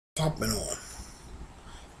Popping on.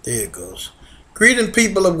 There it goes. Greeting,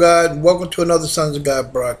 people of God. Welcome to another Sons of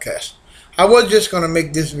God broadcast. I was just going to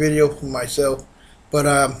make this video for myself, but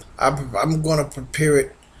I'm going to prepare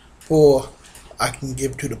it for I can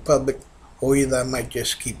give to the public, or either I might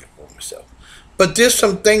just keep it for myself. But there's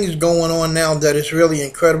some things going on now that is really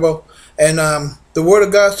incredible. And the Word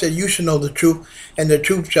of God said you should know the truth, and the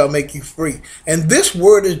truth shall make you free. And this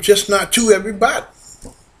word is just not to everybody.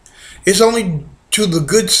 It's only to the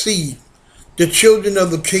good seed, the children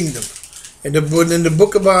of the kingdom. In the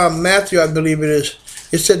book of Matthew, I believe it is,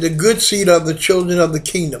 it said the good seed are the children of the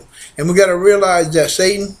kingdom. And we got to realize that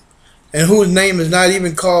Satan, and whose name is not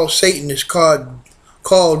even called Satan, is called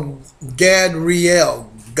Godre'el.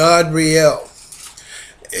 Godre'el.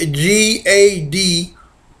 G-A-D-R-E-E-L.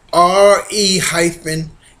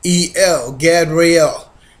 Godre'el.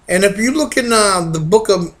 And if you look in the book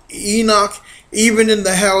of Enoch, even in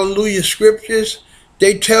the Hallelujah scriptures,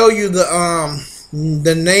 they tell you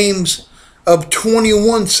the names of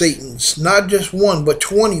 21 Satans, not just one, but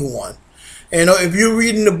 21. And if you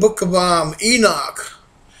read in the book of Enoch,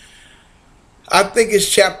 I think it's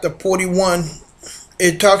chapter 41,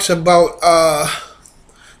 it talks about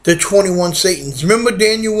the 21 Satans. Remember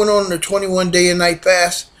Daniel went on the 21 day and night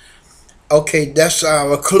fast? Okay, that's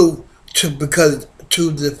a clue to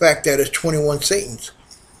the fact that it's 21 Satans.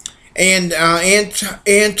 And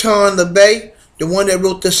Anton LaVey, the one that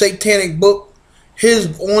wrote the Satanic book,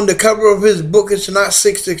 on the cover of his book, it's not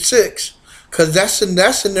 666, because that's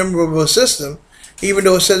the number of a system, even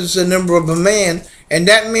though it says it's the number of a man. And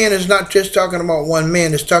that man is not just talking about one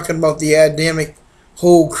man; it's talking about the Adamic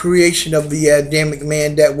whole creation of the Adamic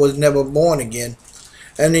man that was never born again.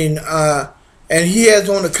 And then, and he has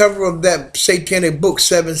on the cover of that Satanic book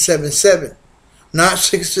 777, not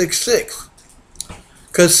 666.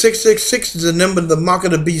 Because 666 is the number of the mark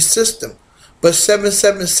of the beast system. But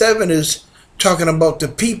 777 is talking about the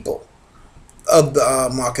people of the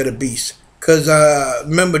mark of the beast. Because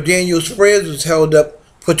remember, Daniel's prayers was held up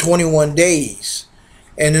for 21 days.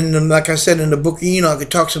 And then, like I said, in the book of Enoch,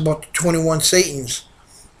 it talks about the 21 Satans.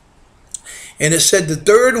 And it said the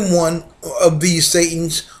third one of these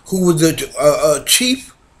Satans, who was a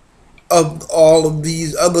chief of all of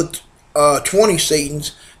these other 20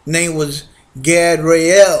 Satans, name was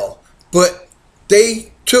Godre'el. But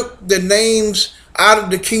they took the names out of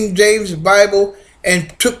the King James Bible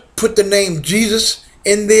and put the name Jesus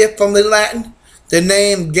in there from the Latin. The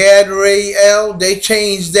name Godre'el, they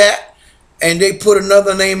changed that and they put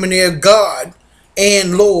another name in there, God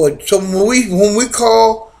and Lord. So when we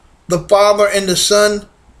call the Father and the Son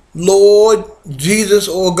Lord, Jesus,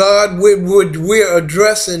 or God, we're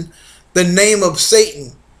addressing the name of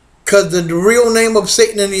Satan. Because the real name of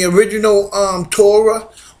Satan in the original Torah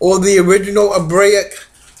or the original Hebraic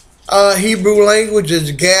Hebrew language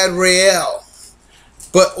is Godre'el,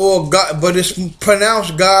 but it's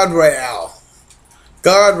pronounced Godre'el.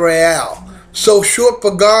 Godre'el. So short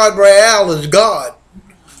for Godre'el is God.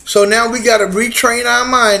 So now we got to retrain our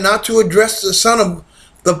mind not to address the Son of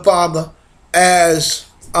the Father as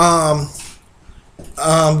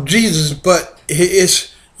Jesus, but it's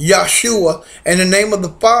Yahshua, and the name of the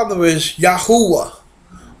Father is Yahuwah,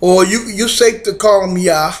 or you safe to call him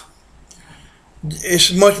Yah.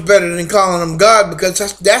 It's much better than calling him God, because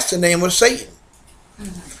that's the name of Satan.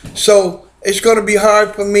 So it's going to be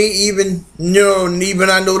hard for me, even I know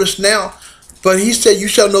this now. But he said, "You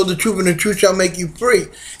shall know the truth, and the truth shall make you free."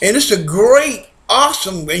 And it's a great,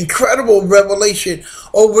 awesome, incredible revelation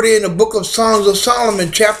over there in the book of Songs of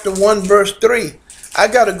Solomon, chapter 1, verse 3. I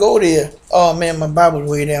gotta go there. Oh man, my Bible's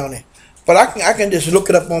way down there. But I can just look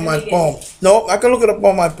it up on my phone. No, I can look it up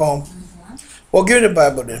on my phone. Well, give me the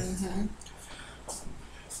Bible then.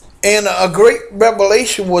 And a great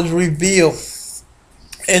revelation was revealed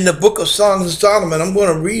in the book of Songs of Solomon. I'm going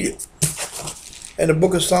to read it. In the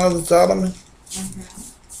book of Songs of Solomon.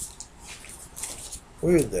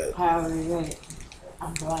 Where is that? I already read it.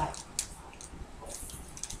 I'm black.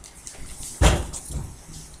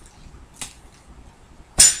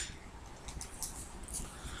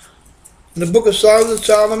 In the book of Songs of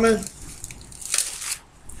Solomon,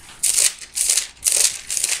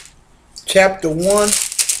 chapter 1,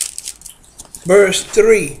 verse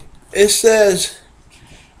 3, it says,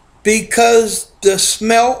 "Because the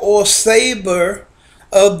smell or savor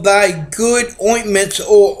of thy good ointments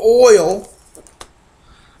or oil,"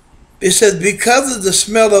 it says, "because of the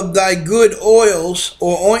smell of thy good oils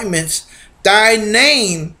or ointments, thy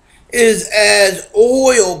name is as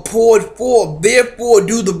oil poured forth, therefore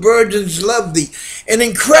do the virgins love thee." An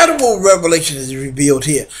incredible revelation is revealed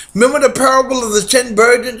here. Remember the parable of the 10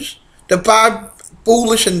 virgins, the 5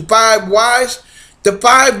 foolish and 5 wise? The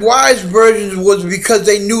 5 wise virgins was because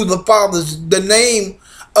they knew the name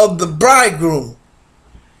of the bridegroom.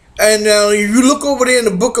 And if you look over there in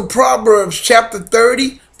the book of Proverbs, chapter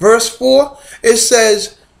 30, verse 4, it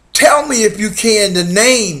says, tell me if you can the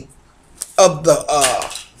name of the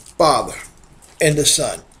Father and the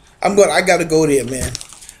Son. I got to go there, man.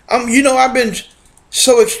 I've been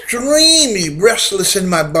so extremely restless in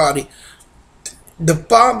my body. The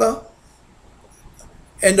Father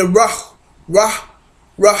and the Rahuak.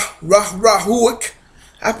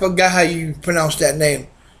 I forgot how you pronounce that name.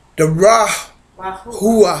 The Rahak.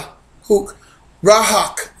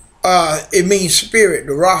 It means spirit,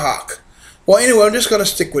 the Rahak. Well, anyway, I'm just going to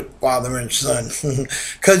stick with Father and Son.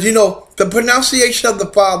 Because, the pronunciation of the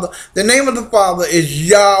Father, the name of the Father is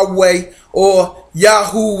Yahweh or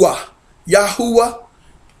Yahuwah. Yahuwah.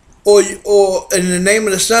 Or and the name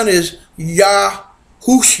of the Son is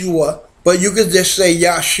Yahushua. But you could just say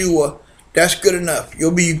Yahshua. That's good enough.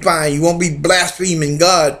 You'll be fine. You won't be blaspheming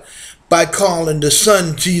God by calling the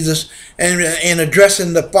Son Jesus and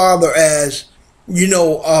addressing the Father as,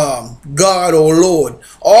 God or Lord.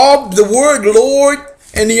 All the word Lord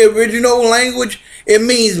in the original language, it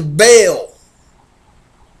means Baal.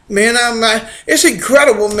 Man, it's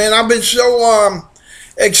incredible, man. I've been so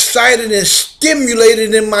excited and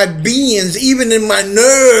stimulated in my beings, even in my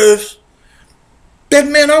nerves, that,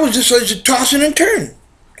 man, I was just tossing and turning.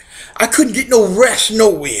 I couldn't get no rest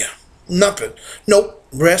nowhere. Nothing. Nope.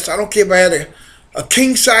 Rest. I don't care if I had a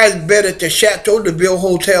king-size bed at the Chateau de Ville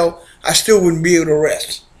Hotel. I still wouldn't be able to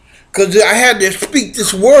rest. Because I had to speak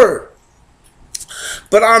this word.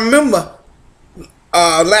 But I remember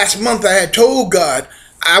last month I had told God,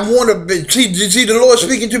 I want to be, see the Lord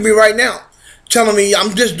speaking to me right now. Telling me,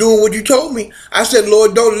 I'm just doing what you told me. I said,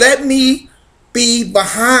 Lord, don't let me be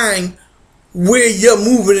behind where you're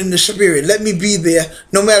moving in the spirit. Let me be there.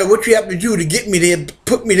 No matter what you have to do to get me there,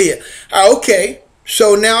 put me there. Okay.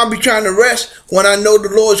 So now I'll be trying to rest when I know the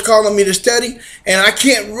Lord's calling me to study. And I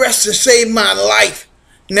can't rest to save my life.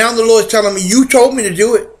 Now the Lord's telling me, you told me to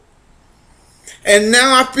do it. And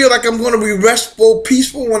now I feel like I'm going to be restful,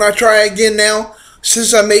 peaceful when I try again now.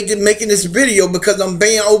 Since I'm making this video, because I'm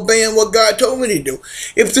obeying what God told me to do.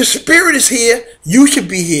 If the Spirit is here, you should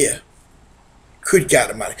be here. Good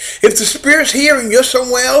God Almighty. If the Spirit's here and you're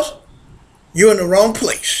somewhere else, you're in the wrong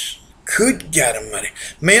place. Good God Almighty.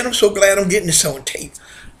 Man, I'm so glad I'm getting this on tape.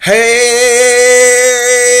 Hallelujah.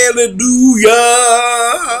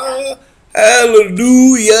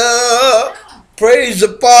 Hallelujah. Praise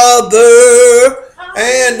the Father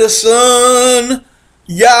and the Son,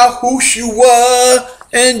 Yahushua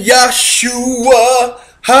and Yahshua.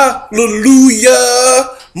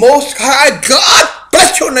 Hallelujah. Most High God,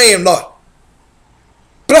 bless your name, Lord.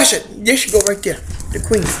 Bless it. There she go right there. The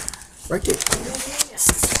Queen. Right there.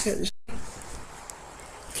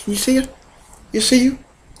 Can you see her? You see you?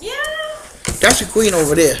 Yeah. That's the Queen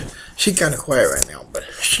over there. She kind of quiet right now, but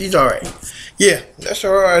she's all right. Yeah, that's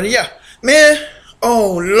all right. Yeah. Man,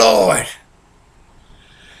 oh, Lord.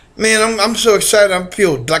 Man, I'm so excited. I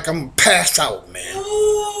feel like I'm passed out, man.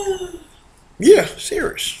 Yeah,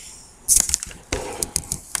 serious.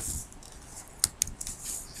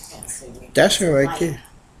 That's her right there.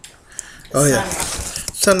 Oh, yeah.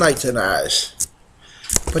 Sunlight's in her eyes.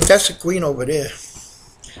 But that's the Queen over there.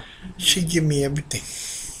 She give me everything.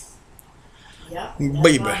 Yep.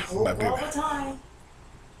 Baby. My baby.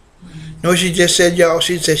 No, she just said, y'all,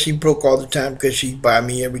 she said she broke all the time because she buy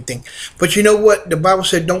me everything. But you know what? The Bible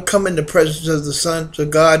said, don't come in the presence of the Son, to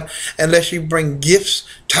God, unless you bring gifts,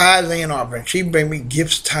 tithes, and offerings. She bring me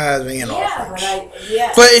gifts, tithes, and offerings.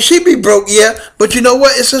 But she be broke, yeah. But you know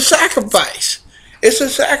what? It's a sacrifice. It's a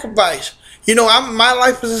sacrifice. My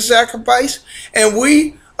life is a sacrifice. And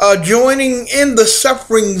we are joining in the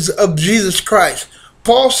sufferings of Jesus Christ.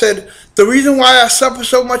 Paul said, the reason why I suffer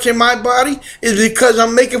so much in my body is because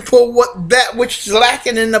I'm making for that which is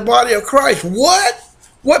lacking in the body of Christ. What?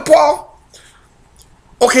 What, Paul?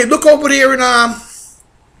 Okay, look over there in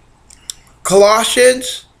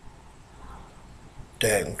Colossians.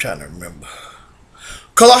 Dang, I'm trying to remember.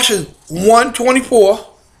 Colossians 1:24.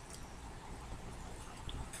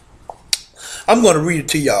 I'm going to read it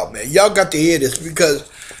to y'all, man. Y'all got to hear this, because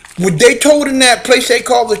when they told in that place they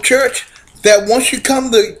call the church that once you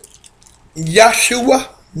come to Yahshua,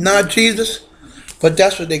 not Jesus, but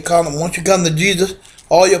that's what they call him. Once you come to Jesus,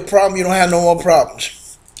 all your problems, you don't have no more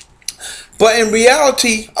problems. But in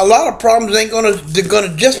reality, a lot of problems they're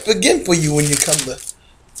gonna just begin for you when you come to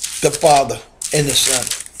the Father and the Son.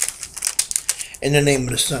 In the name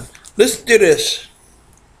of the Son. Listen to this.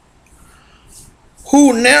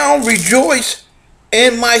 Who now rejoice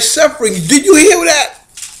in my sufferings. Did you hear that?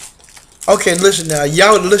 Okay, listen now.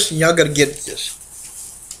 Y'all listen, y'all gotta get this.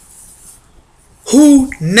 Who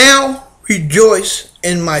now rejoice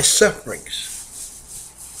in my sufferings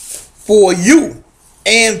for you,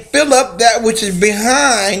 and fill up that which is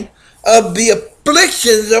behind of the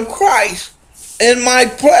afflictions of Christ in my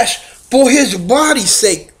flesh for his body's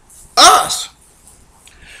sake, us,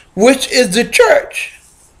 which is the church.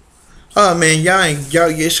 Oh man, y'all,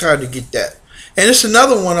 it's hard to get that. And it's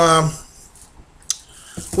another one.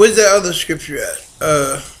 Where's that other scripture at?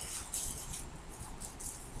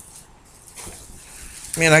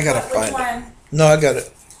 Man, I gotta find it. No, I got it.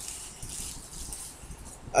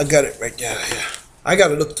 I got it right there. Yeah. I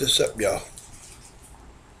gotta look this up, y'all.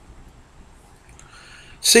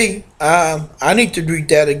 See, I need to read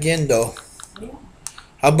that again though. Yeah.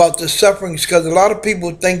 About the sufferings, because a lot of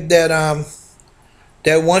people think that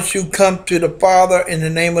that once you come to the Father in the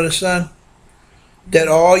name of the Son, that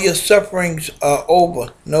all your sufferings are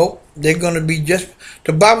over. Nope, they're going to be just.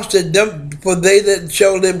 The Bible said, "For they that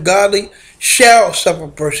shall live godly shall suffer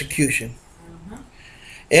persecution."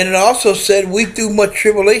 And it also said, "We through much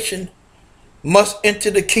tribulation must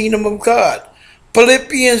enter the kingdom of God."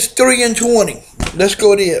 Philippians 3:20. Let's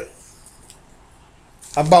go there.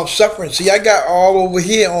 About suffering. See, I got all over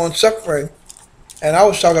here on suffering, and I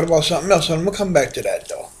was talking about something else. So I'm gonna come back to that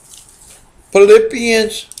though.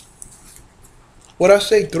 Philippians. What I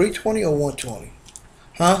say, 3:20 or 1:20?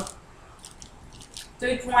 Huh?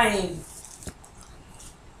 3:20.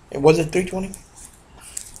 Was it 3:20?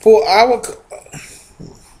 For our.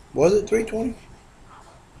 Was it 3:20?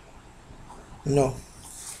 No.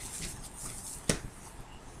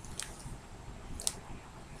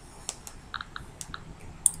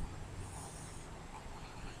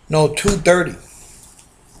 No, 2:30.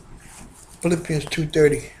 Philippians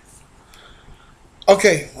 2:30.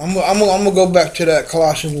 Okay, I'm gonna go back to that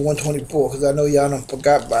Colossians 1:24 because I know y'all done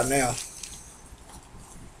forgot by now.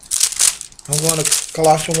 I'm going to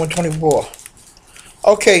Colossians 1:24.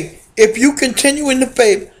 Okay, if you continue in the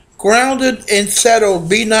faith, grounded and settled,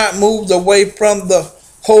 be not moved away from the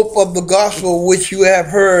hope of the gospel which you have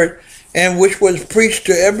heard, and which was preached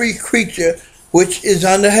to every creature which is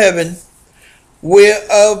under heaven,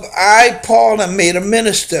 whereof I, Paul, am made a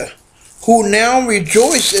minister, who now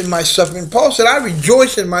rejoice in my suffering. Paul said, I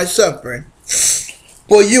rejoice in my suffering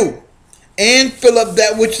for you, and fill up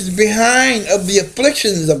that which is behind of the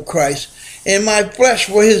afflictions of Christ in my flesh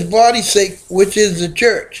for his body's sake, which is the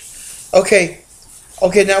church. Okay,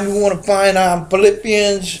 now we want to find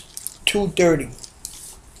Philippians 2:30.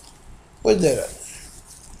 Where's that at?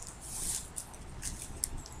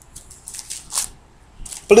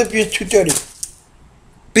 Philippians 2:30.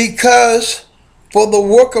 Because for the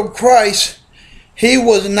work of Christ, he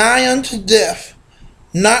was nigh unto death,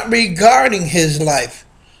 not regarding his life,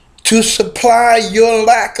 to supply your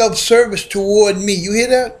lack of service toward me. You hear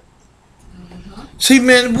that? See,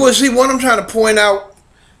 man, see what I'm trying to point out.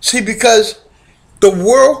 See, because the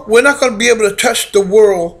world, we're not going to be able to touch the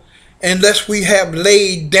world unless we have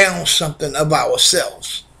laid down something of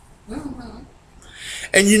ourselves.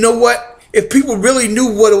 And you know what? If people really knew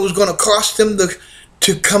what it was going to cost them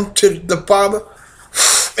to come to the Father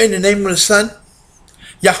in the name of the Son,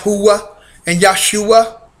 Yahuwah and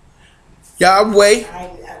Yahshua, Yahweh,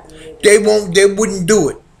 they wouldn't do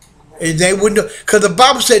it. And they wouldn't do it. Because the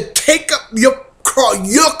Bible said, take up your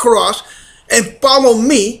cross and follow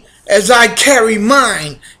me as I carry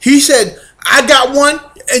mine. He said, I got one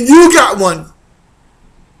and you got one.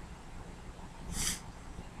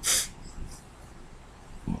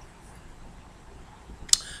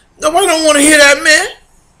 Nobody don't want to hear that, man.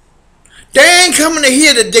 They ain't coming to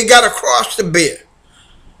hear that they got a cross to bear.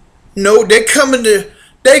 No, they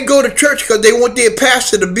go to church because they want their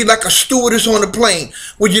pastor to be like a stewardess on the plane.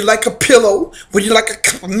 Would you like a pillow? Would you like a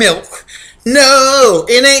cup of milk? No,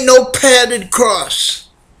 it ain't no padded cross.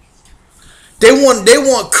 They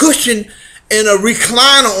want cushion and a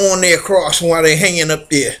recliner on their cross while they're hanging up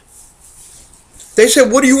there. They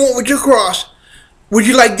said, what do you want with your cross? Would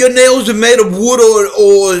you like your nails are made of wood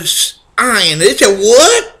or iron? They said,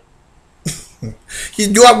 what?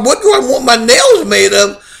 What do I want my nails made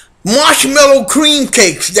of? Marshmallow cream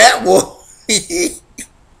cakes. That was.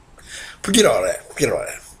 Forget all that.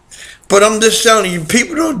 But I'm just telling you,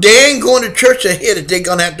 people, they ain't going to church to hear that they're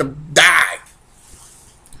going to have to die.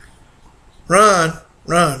 Run.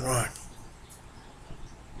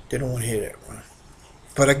 They don't want to hear that, run.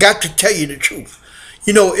 But I got to tell you the truth.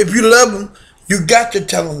 You know, if you love them, you got to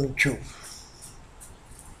tell them the truth.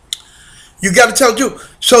 You got to tell the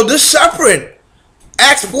truth. So this suffering,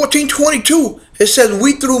 Acts 14:22, it says,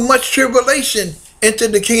 we through much tribulation enter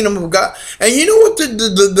the kingdom of God. And you know what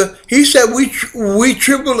he said, we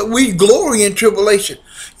glory in tribulation.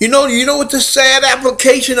 You know what the sad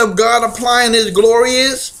application of God applying his glory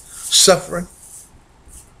is? Suffering.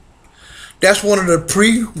 That's one of the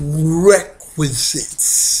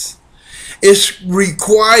prerequisites. It's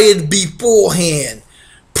required beforehand.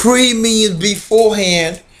 Pre means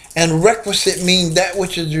beforehand, and requisite means that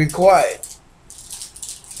which is required.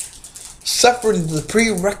 Suffering is the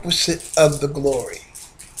prerequisite of the glory.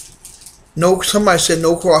 No, somebody said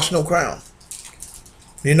no cross, no crown.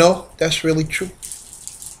 You know, that's really true.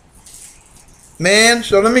 Man,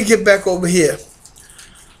 so let me get back over here.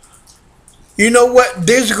 You know what?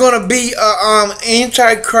 There's going to be a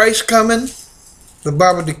Antichrist coming. The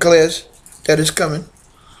Bible declares that it's coming.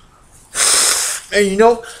 And you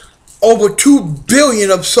know, over 2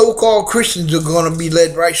 billion of so-called Christians are going to be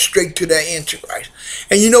led right straight to that Antichrist.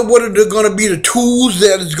 And you know what are going to be the tools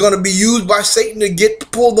that is going to be used by Satan to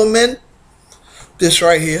pull them in? This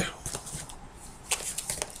right here.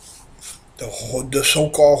 The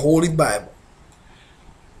so-called Holy Bible.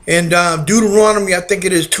 And Deuteronomy, I think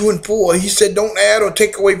it is 2 and 4, he said, don't add or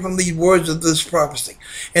take away from these words of this prophecy.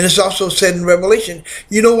 And it's also said in Revelation.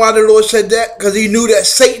 You know why the Lord said that? Because he knew that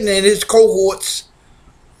Satan and his cohorts,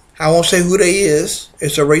 I won't say who they is,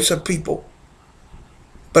 it's a race of people.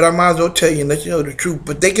 But I might as well tell you and let you know the truth.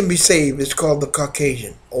 But they can be saved. It's called the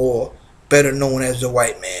Caucasian, or better known as the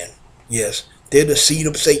white man. Yes, they're the seed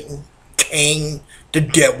of Satan, Cain, the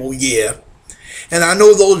devil, yeah. And I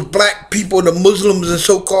know those black people, the Muslims and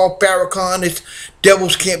so-called Farrakhan,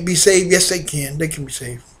 devils can't be saved. Yes, they can. They can be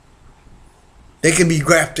saved. They can be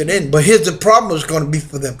grafted in. But here's the problem is going to be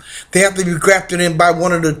for them. They have to be grafted in by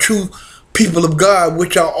one of the true people of God,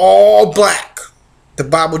 which are all black. The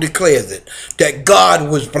Bible declares it. That God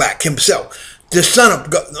was black himself. The Son of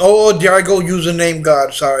God. Oh, there I go, use the name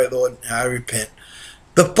God. Sorry, Lord. I repent.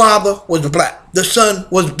 The Father was black. The Son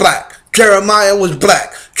was black. Jeremiah was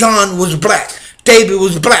black. John was black. David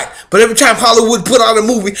was black. But every time Hollywood put out a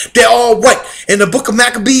movie, they're all white. In the book of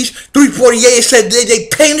Maccabees 3:48, it said they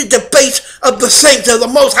painted the face of the saints of the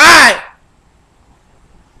Most High.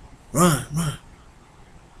 Run.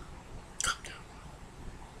 Calm down.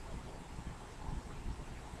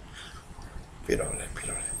 Get all that.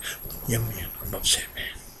 Young man, I'm upset,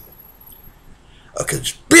 man. A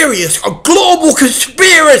conspiracy, a global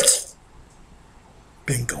conspiracy,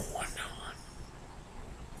 been going on.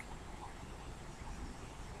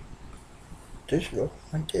 This go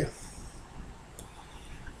right there.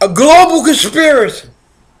 A global conspiracy.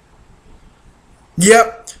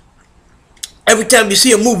 Yep. Every time you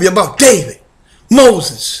see a movie about David,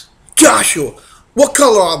 Moses, Joshua, what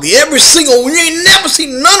color are they? Every single one. You ain't never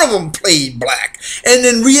seen none of them played black. And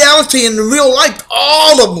in reality, in real life,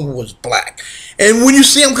 all of them was black. And when you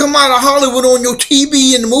see them come out of Hollywood on your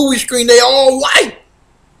TV and the movie screen, they all white.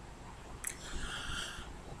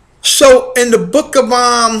 So in the book of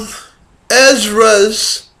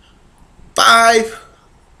Ezra's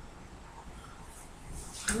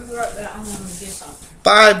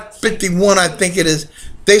 5:51, I think it is.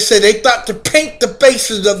 They said they thought to paint the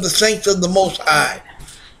faces of the saints of the Most High.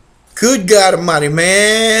 Good God Almighty,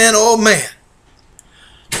 man, oh man.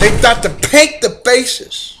 They thought to paint the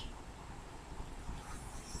faces.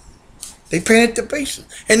 They painted the faces.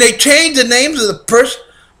 And they changed the names of the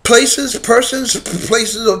places, persons,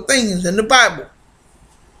 places, or things in the Bible.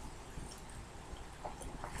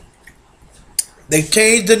 They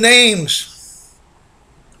changed the names.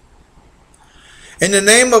 In the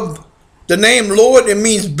name Lord, it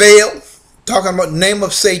means Baal, talking about the name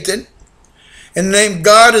of Satan. And the name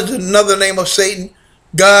God is another name of Satan,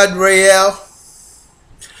 Godre'el,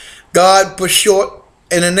 God for short.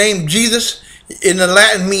 And the name Jesus in the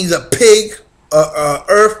Latin means a pig,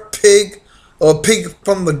 earth pig, or a pig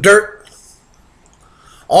from the dirt.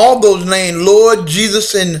 All those names, Lord,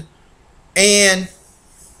 Jesus, and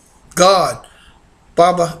God.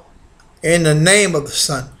 Father, in the name of the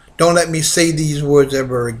Son, don't let me say these words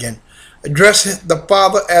ever again. Address the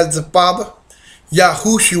Father as the Father,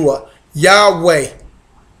 Yahushua, Yahweh,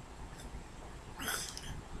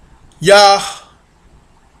 Yahweh,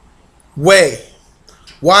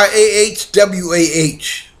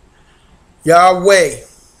 Y-A-H-W-A-H, Yahweh,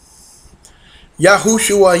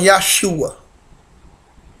 Yahushua, Yeshua.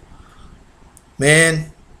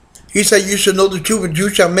 Man, he said you should know the truth and you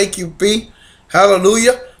shall make you free.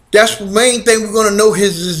 Hallelujah. That's the main thing we're going to know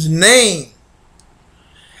his name.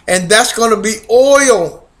 And that's going to be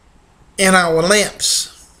oil in our lamps.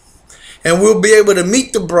 And we'll be able to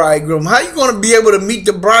meet the bridegroom. How are you going to be able to meet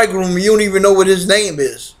the bridegroom when you don't even know what his name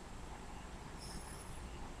is?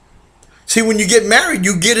 See, when you get married,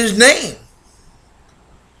 you get his name.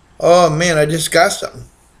 Oh man, I just got something.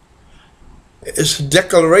 It's a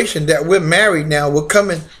declaration that we're married now.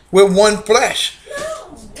 We're one flesh.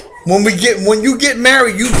 When you get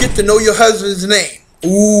married, you get to know your husband's name.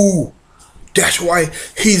 Ooh, that's why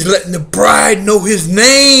he's letting the bride know his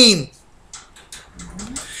name.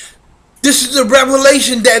 This is the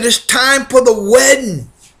revelation that it's time for the wedding.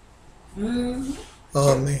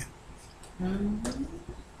 Oh man.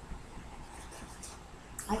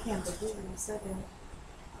 I can't believe you said that.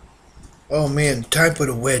 Oh man, time for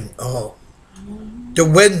the wedding. Oh. The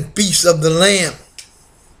wedding feast of the Lamb.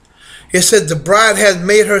 It says the bride has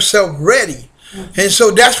made herself ready. And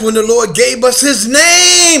so that's when the Lord gave us his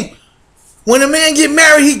name. When a man get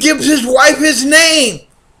married, he gives his wife his name.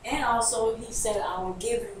 And also he said, I will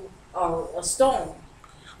give you a stone.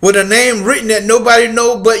 With a name written that nobody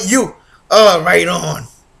knows but you. Oh, right on.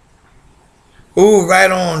 Ooh, right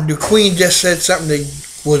on. The queen just said something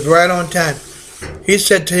that was right on time. He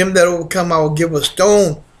said to him that overcome, I will give a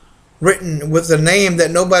stone written with a name that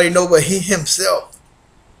nobody knows but he himself.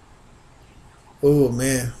 Oh,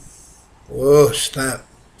 man. Whoa, snap.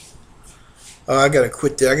 Oh, I got to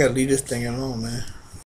quit there. I got to leave this thing alone, man.